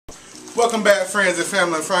Welcome back, friends and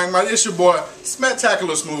family of Frank Myers. It's your boy,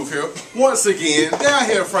 Spectacular Smooth here, once again, down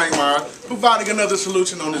here at Frank Myers, providing another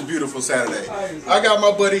solution on this beautiful Saturday. I got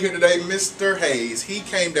my buddy here today, Mr. Hayes. He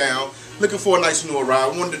came down looking for a nice newer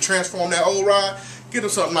ride, wanted to transform that old ride, get him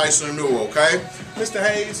something nicer and newer, okay? Mr.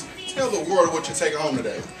 Hayes, tell the world what you're taking home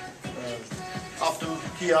today.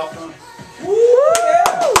 Key Optima. Woo!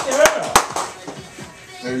 Yeah!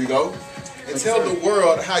 There you go. And tell the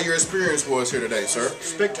world how your experience was here today, sir.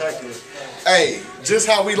 Spectacular. Hey, just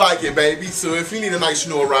how we like it, baby. So if you need a nice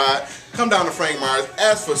newer ride, come down to Frank Myers,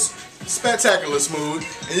 ask for Spectacular Smooth,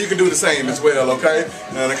 and you can do the same as well, okay?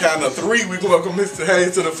 And on the count of 3, we welcome Mr.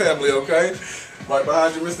 Hayes to the family, okay? Right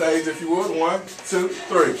behind you, Mr. Hayes, if you would. 1, 2,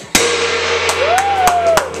 3.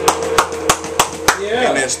 Yeah.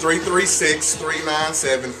 And that's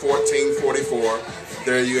 336-397-1444.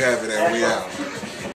 There you have it, and we out.